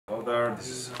Hello there, this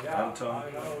is Anton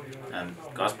And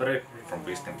Kasperi from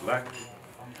Beast in Black.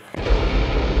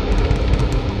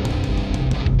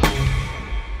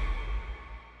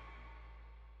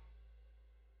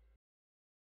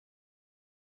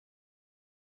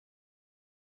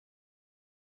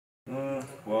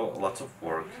 Well, lots of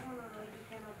work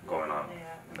going on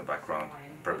in the background,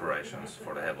 preparations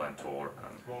for the headline tour,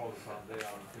 and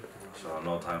so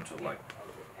no time to like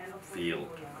feel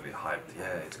really hyped.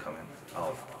 Yeah, it's coming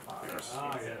out because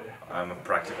I'm a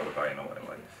practical guy in a way,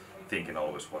 like thinking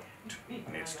always what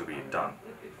needs to be done,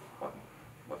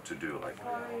 what to do, like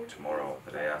tomorrow,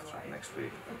 the day after, next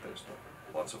week. There's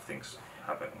lots of things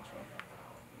happening. So.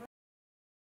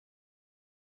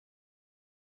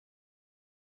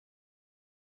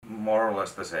 More or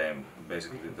less the same.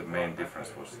 Basically, the main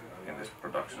difference was in this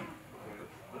production,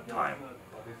 the time.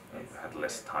 We had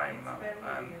less time now,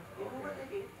 and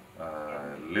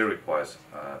lyric-wise,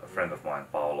 a friend of mine,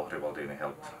 Paolo Rivaldini,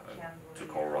 helped to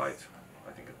co-write.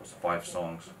 I think it was 5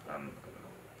 songs, and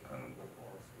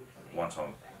one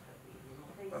song,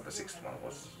 the 6th one,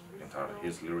 was entirely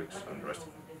his lyrics, and the rest of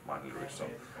my lyrics. So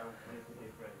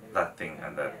that thing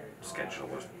and that schedule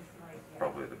was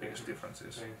probably the biggest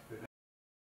differences.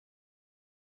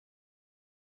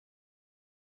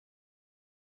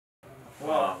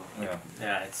 Well,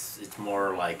 yeah, it's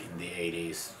more like in the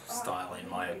 80s style in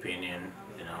my opinion,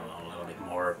 you know, a little bit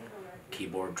more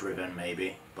keyboard driven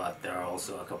maybe, but there are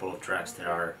also a couple of tracks that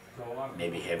are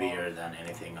maybe heavier than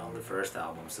anything on the first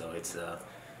album, so it's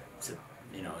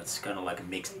you know, it's kind of like a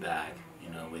mixed bag,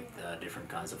 you know, with different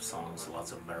kinds of songs,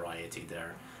 lots of variety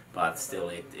there, but still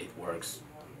it works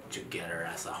together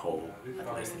as a whole,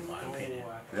 at least in my opinion.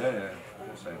 Yeah,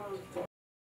 same.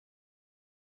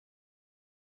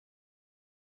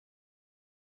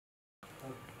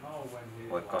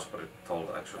 Like Kasperi told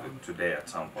actually today at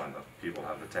some point that people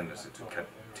have the tendency to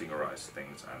categorize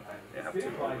things, and they have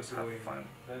to always have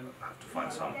to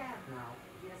find some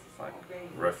like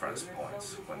reference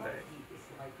points when they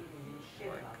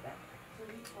like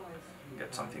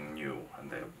get something new,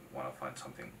 and they want to find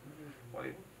something what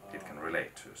it can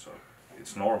relate to. So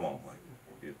it's normal. Like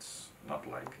it's not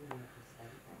like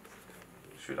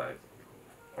should I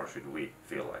or should we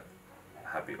feel like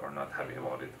happy or not happy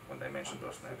about it when they mention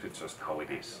those names. It's just how it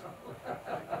is.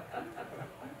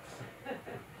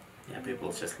 Yeah,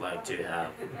 people just like to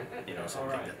have, you know,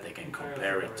 something that they can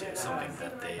compare it to, something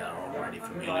that they are already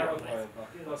familiar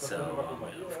with. So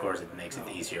of course it makes it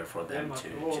easier for them to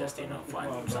just, you know,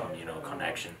 find some, you know,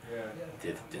 connection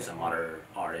to some other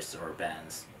artists or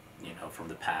bands, you know, from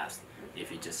the past.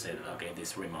 If you just say, okay,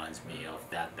 this reminds me of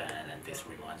that band and this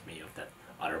reminds me of that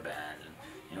other band, and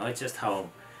you know, it's just how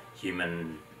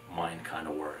human mind kind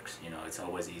of works. You know, it's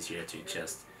always easier to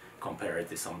just compare it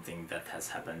to something that has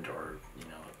happened or, you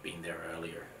know, been there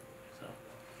earlier. So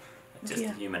it's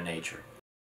just human nature.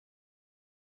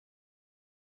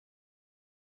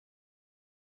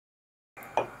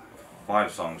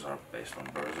 Five songs are based on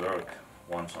Berserk.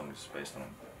 One song is based on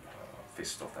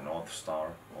Fist of the North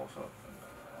Star, also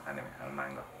an anime and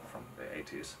manga from the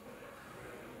 80s.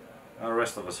 And the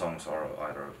rest of the songs are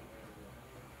either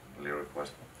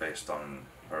lyric-wise based on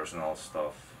personal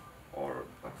stuff or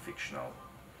like fictional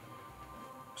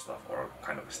stuff or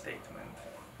kind of a statement.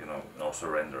 You know, No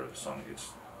Surrender song,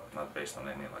 it's not based on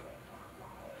any like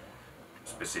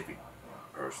specific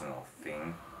personal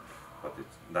thing, but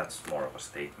that's more of a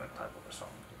statement type of a song.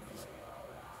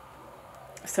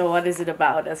 So what is it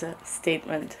about as a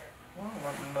statement?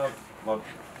 Well,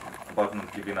 about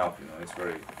not giving up, you know, it's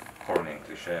very corny and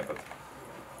cliche, but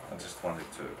I just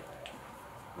wanted to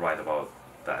write about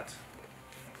that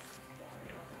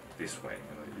this way.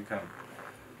 You know, you can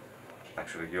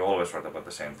actually, you always write about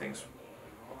the same things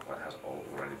what has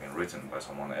already been written by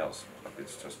someone else, but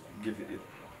it's just you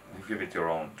give it your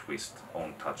own twist,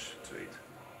 own touch to it,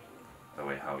 the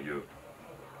way how you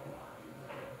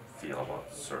feel about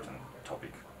a certain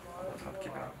topic, about not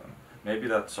giving up. And maybe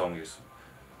that song is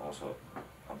also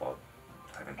about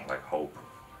having like hope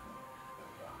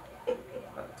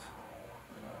that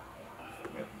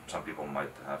some people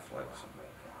might have like some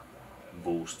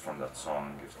boost from that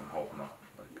song, gives them hope, not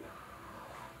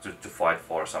like to fight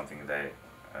for something they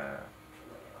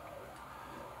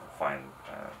find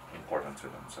important to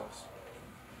themselves.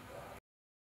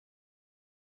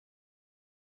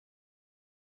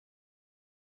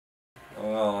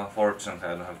 Well, unfortunately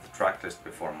I don't have the track list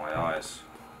before my eyes,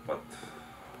 but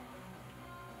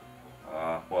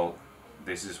well,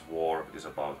 This Is War is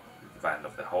about the Band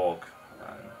of the Hawk,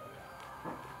 and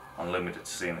Unlimited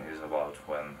Sin is about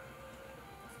when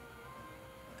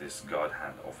this God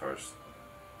hand offers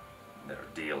their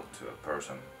deal to a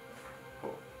person who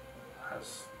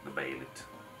has the Bailit.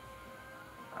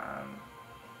 And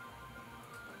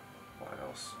what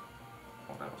else?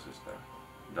 What else is there?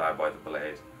 Die by the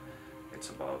Blade. It's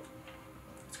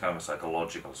kind of a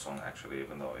psychological song actually,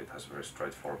 even though it has a very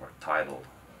straightforward title.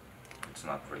 It's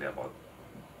not really about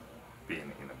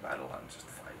being in a battle and just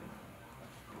fighting.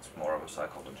 It's more of a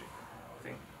psychology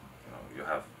thing. You know, you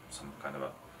have some kind of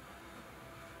a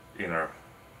inner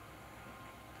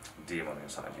demon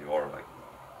inside you, or like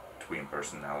twin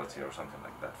personality or something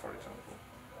like that, for example,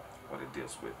 what it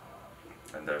deals with.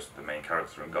 And there's the main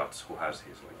character in Guts who has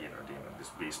his like inner demon,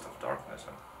 this beast of darkness,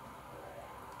 and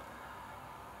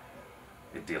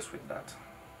it deals with that,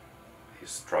 his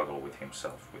struggle with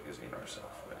himself, with his inner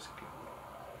self, basically.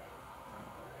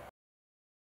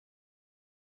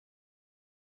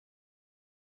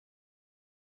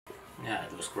 Yeah,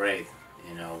 it was great.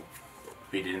 You know,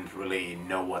 we didn't really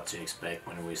know what to expect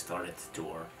when we started the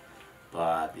tour,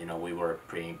 but you know, we were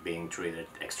being treated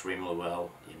extremely well,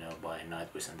 you know, by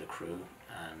Nightwish and the crew,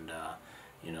 and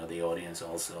you know, the audience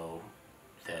also,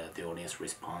 the audience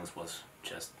response was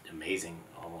just amazing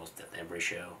almost at every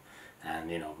show. And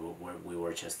you know, we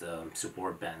were just a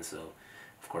support band, so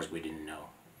of course we didn't know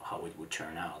how it would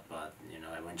turn out, but you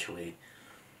know, eventually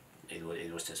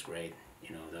it was just great.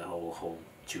 You know, the whole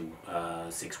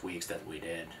 6 weeks that we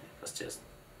did, it was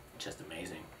just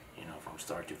amazing, you know, from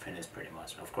start to finish pretty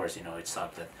much. Of course, you know, it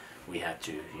sucked that we had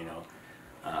to, you know,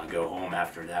 go home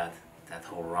after that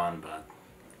whole run, but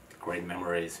great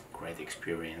memories, great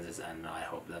experiences, and I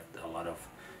hope that a lot of,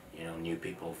 you know, new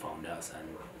people found us and,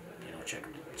 you know,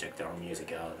 checked our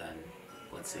music out, and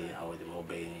let's see how it will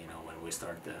be, you know, when we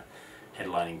start the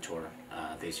headlining tour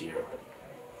this year.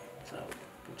 So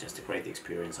just a great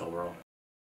experience overall.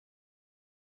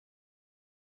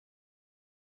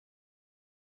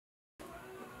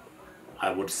 I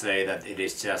would say that it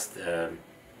is just the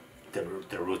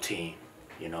routine,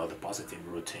 you know, the positive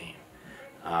routine.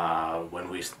 When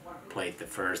we played the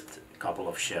first couple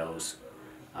of shows,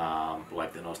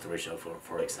 like the Nostalgia show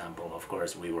for example, of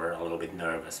course we were a little bit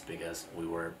nervous because we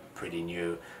were pretty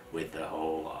new with the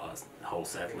whole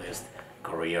set list,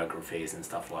 choreographies and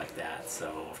stuff like that.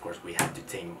 So of course we had to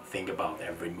think about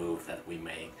every move that we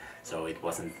made. So it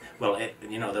wasn't, well,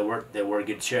 you know, there were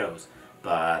good shows,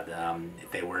 but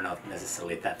they were not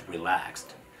necessarily that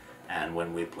relaxed. And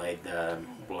when we played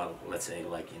well, let's say,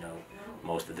 like, you know,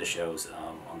 most of the shows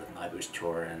on the Nightwish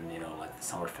tour, and you know, like the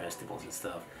summer festivals and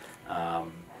stuff,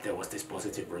 there was this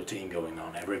positive routine going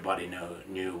on. Everybody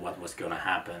knew what was going to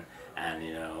happen, and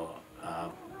you know,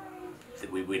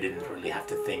 we didn't really have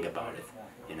to think about it.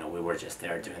 You know, we were just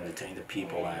there to entertain the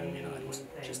people, and you know, it was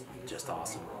just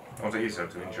awesome. Also easier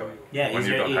to enjoy. Yeah, when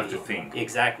you don't have to think.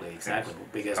 Exactly.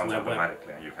 Because it comes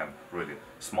automatically, and you can really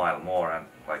smile more and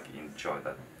like enjoy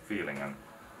that feeling. And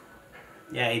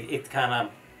yeah, it kind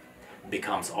of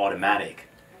becomes automatic,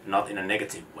 not in a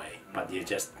negative way, but you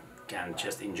just can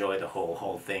just enjoy the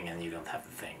whole thing, and you don't have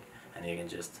to think, and you can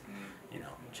just, you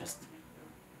know, just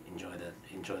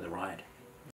enjoy the ride.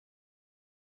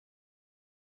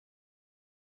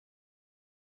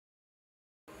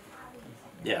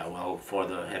 Yeah, well, for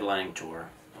the headlining tour,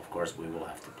 of course, we will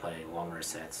have to play longer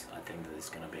sets. I think that it's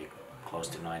gonna be close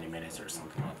to 90 minutes or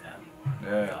something like that.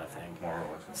 yeah, I think more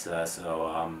or less.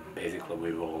 So basically,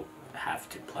 we will have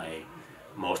to play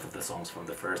most of the songs from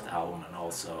the first album and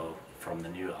also from the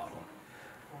new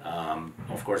album.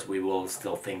 Of course, we will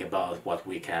still think about what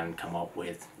we can come up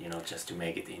with, you know, just to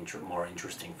make it more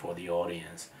interesting for the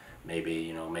audience. Maybe,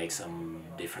 you know, make some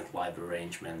different live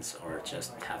arrangements, or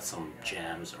just have some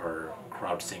jams or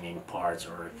crowd singing parts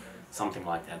or something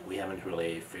like that. We haven't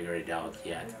really figured it out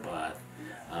yet, but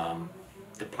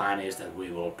the plan is that we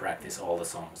will practice all the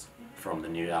songs from the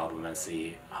new album and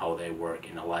see how they work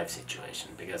in a live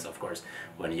situation. Because of course,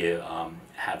 when you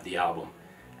have the album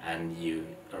and you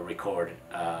record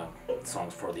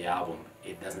songs for the album,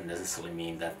 it doesn't necessarily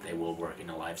mean that they will work in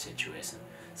a live situation.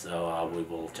 So we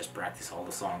will just practice all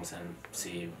the songs and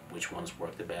see which ones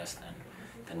work the best, and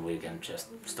then we can just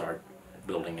start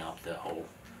building up the whole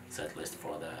set list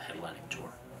for the headlining tour.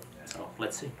 So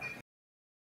let's see.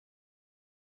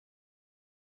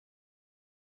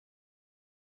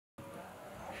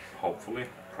 Hopefully,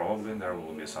 probably there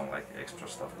will be some like extra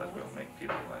stuff that will make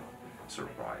people like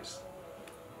surprised.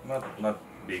 Not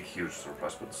big huge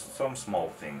surprise, but some small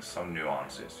things, some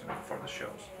nuances, you know, for the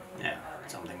shows. Yeah,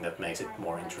 something that makes it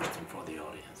more interesting for the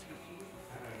audience.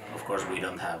 Of course, we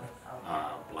don't have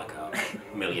like a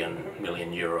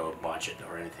million euro budget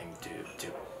or anything to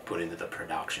put into the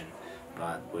production,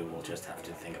 but we will just have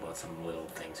to think about some little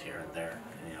things here and there,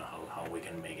 and, you know, how we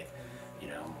can make it, you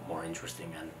know, more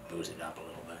interesting and boost it up a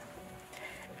little bit.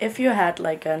 If you had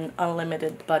like an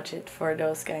unlimited budget for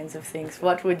those kinds of things,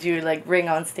 what would you like bring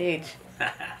on stage?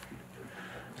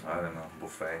 I don't know,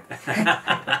 buffet.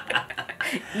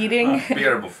 Eating?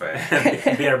 Beer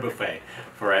buffet. Beer buffet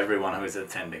for everyone who is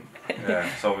attending. Yeah,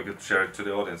 so we could share it to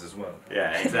the audience as well.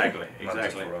 Yeah, exactly, Not just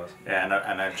exactly. for us.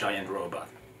 Yeah, and a giant robot.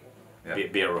 Yeah.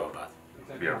 Beer robot.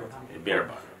 Beer buffet. Beer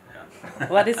bot. Yeah.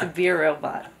 What is a beer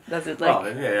robot? Does it like?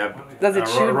 Well, yeah. Does it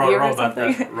shoot beer or robot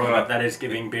something? robot that is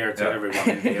giving beer to Yeah. everyone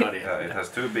in the audience. Yeah, it has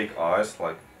two big eyes,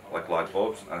 like light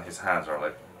bulbs, and his hands are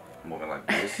like moving like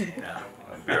this. Yeah.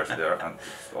 And beer's there, and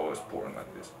it's always pouring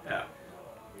like this. Yeah.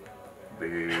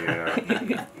 Beer.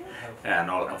 Yeah, and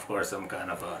of course some kind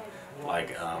of a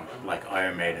like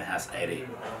Iron Maiden has Eddie,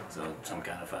 so some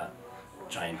kind of a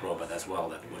giant robot as well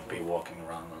that would be walking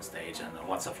around on stage, and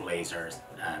lots of lasers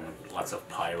and lots of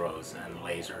pyros and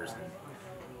lasers and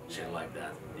shit like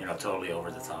that. You know, totally over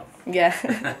the top. Yeah.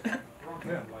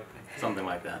 Yeah, Something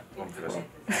like that. obviously.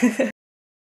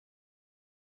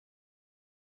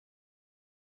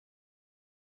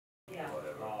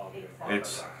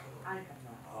 It's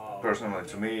personally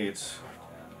to me it's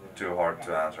too hard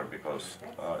to answer because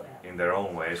in their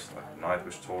own ways, like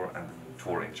Nightwish tour and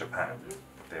tour in Japan,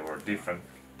 they were different.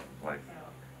 Like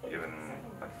even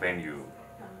like venue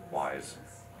wise,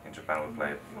 in Japan we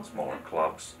played in smaller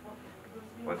clubs,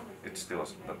 but it's still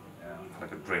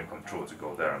like a dream come true to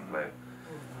go there and play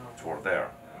tour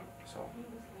there. So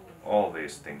all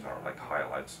these things are like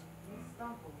highlights.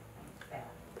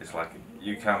 It's like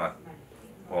you cannot.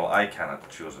 Well, I cannot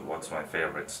choose what's my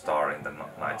favorite star in the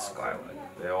night sky.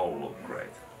 Like, they all look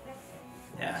great.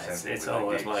 Yeah, Same thing it's with the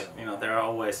always gigs. like, you know, there are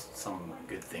always some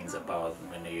good things about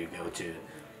when you go to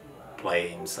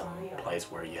play in some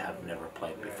place where you have never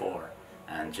played before,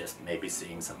 and just maybe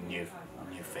seeing some new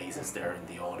faces there in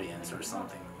the audience or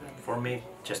something. For me,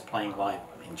 just playing live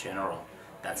in general,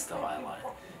 that's the highlight.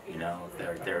 You know,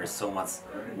 there is so much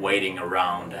waiting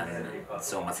around and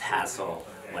so much hassle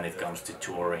when it comes to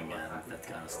touring and that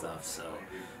kind of stuff. So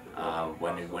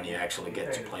when you actually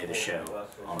get to play the show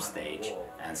on stage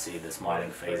and see the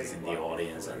smiling faces in the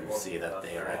audience and see that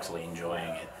they are actually enjoying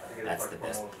it, that's the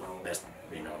best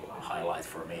you know, highlight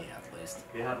for me at least.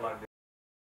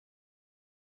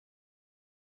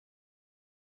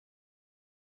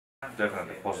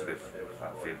 Definitely positive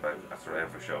feedback after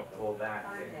every show.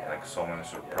 Like so many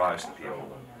surprised people.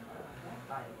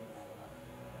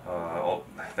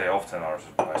 They often are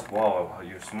surprised. Wow,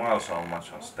 you smile so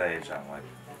much on stage, and like,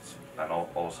 and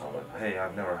also like, hey,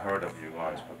 I've never heard of you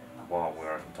guys, but wow,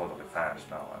 we're totally fans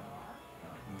now,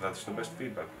 and that's the best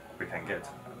feedback we can get.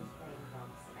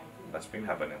 And that's been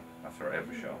happening after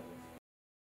every show.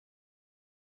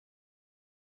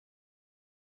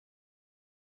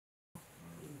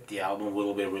 The album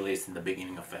will be released in the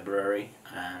beginning of February,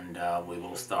 and we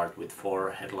will start with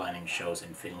 4 headlining shows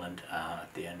in Finland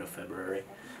at the end of February,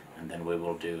 and then we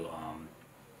will do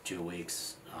 2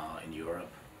 weeks in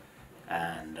Europe,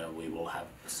 and we will have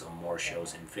some more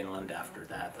shows in Finland after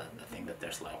that. I think that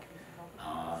there's like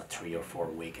 3 or 4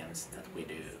 weekends that we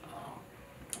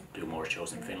do more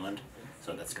shows in Finland,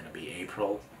 so that's going to be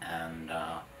April, and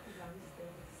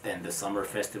then the summer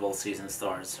festival season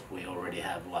starts. We already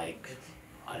have like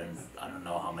I don't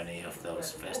know how many of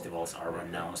those festivals are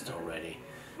announced already,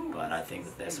 but I think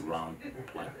that there's around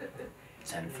like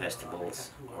 10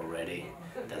 festivals already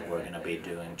that we're gonna be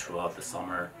doing throughout the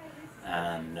summer,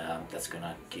 and that's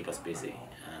gonna keep us busy.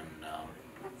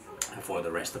 And for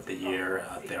the rest of the year,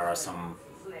 there are some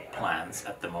plans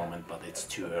at the moment, but it's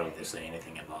too early to say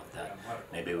anything about that.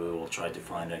 Maybe we will try to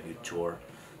find a good tour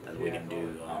that we can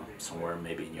do somewhere,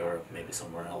 maybe in Europe, maybe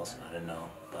somewhere else, I don't know.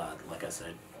 But like I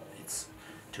said, it's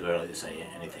too early to say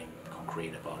anything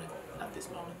concrete about it at this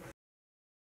moment.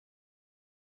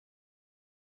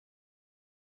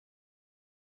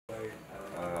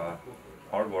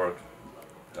 Hard work,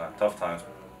 tough times,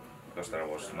 because there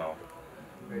was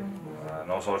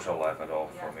no social life at all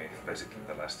for me, basically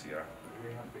the last year,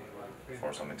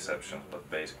 for some exceptions, but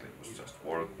basically it was just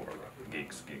work,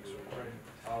 gigs,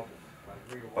 work.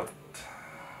 But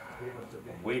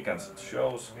weekends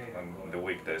shows and the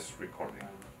weekdays recording,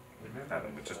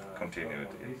 and we just continued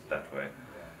it that way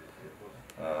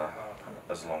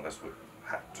as long as we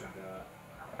had to.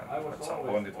 And at some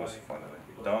point it was finally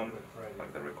done,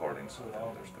 like the recordings, and then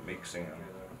there's the mixing, and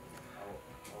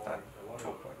that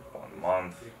took like 1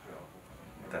 month.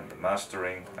 Then the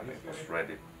mastering, and it was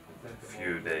ready a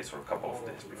few days or a couple of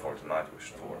days before the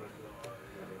Nightwish tour.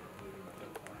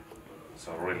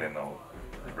 So really no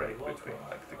break between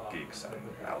like the gigs and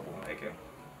album making.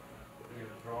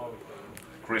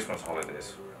 Christmas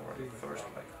holidays were the first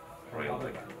like real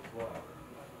like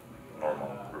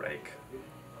normal break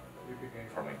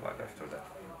for me, like after that.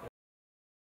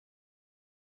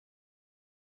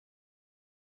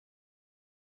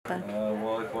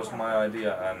 Well, it was my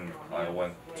idea, and I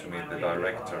went to meet the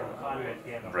director,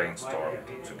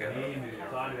 brainstormed together,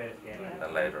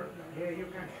 and later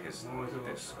his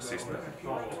this assistant,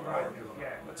 or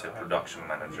let's say production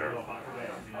manager,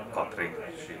 Katri,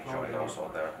 she joined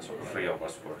also there. So the three of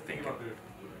us were thinking.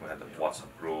 We had a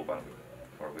WhatsApp group, and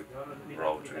where we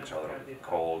wrote to each other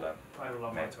cold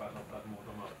and met,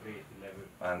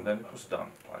 and then it was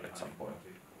done, like at some point.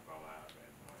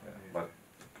 Yeah, but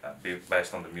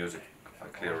based on the music, I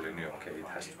clearly knew, okay, it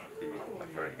has to be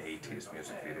like very 80s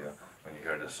music video. When you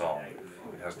hear the song,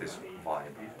 it has this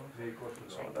vibe.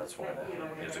 So that's why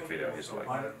the music video is like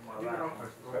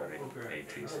very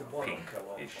 80s,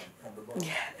 pink-ish,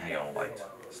 neon light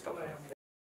stuff.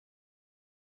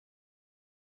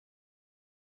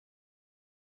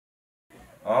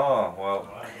 Oh, well,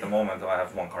 at the moment I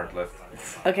have one card left.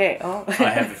 Okay. Oh. I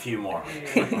have a few more.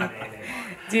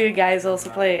 Do you guys also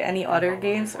play any other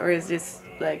games, or is this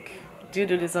like, do you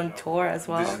do this on tour as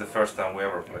well? This is the first time we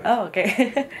ever played. Oh,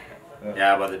 okay.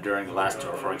 Yeah, but during the last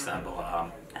tour, for example,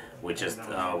 we just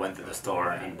went to the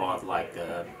store and bought like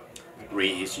the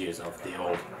reissues of the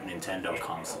old Nintendo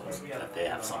consoles that they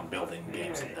have some built-in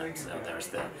games in them. So there's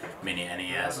the mini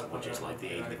NES, which is like the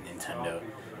 8-bit Nintendo,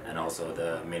 and also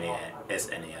the mini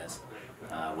SNES,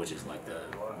 which is like the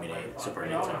mini Super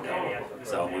Nintendo.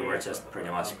 So we were just pretty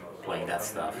much playing that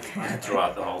stuff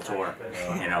throughout the whole tour,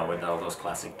 you know, with all those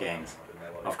classic games.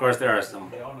 Of course, there are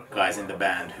some guys in the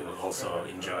band who also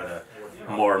enjoy the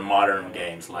more modern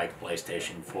games like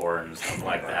PlayStation 4 and stuff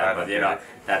like that. But you know,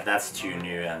 that's too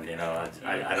new, and you know,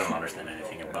 I don't understand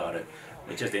anything about it.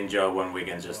 We just enjoy when we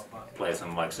can just play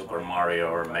some like Super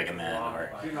Mario or Mega Man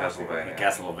or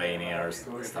Castlevania or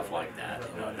stuff like that.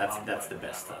 You know, that's the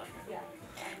best stuff.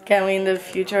 Can we in the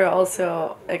future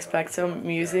also expect some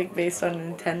music based on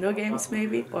Nintendo games,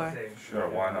 maybe, or? Sure,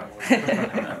 why not?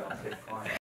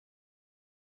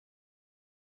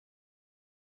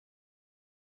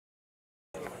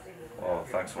 Well,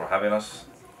 thanks for having us,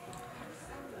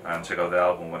 and check out the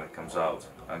album when it comes out,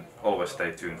 and always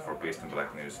stay tuned for Beast in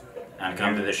Black news. And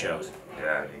come to the shows.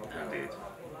 Yeah, indeed.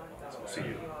 So see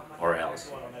you. Or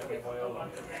else.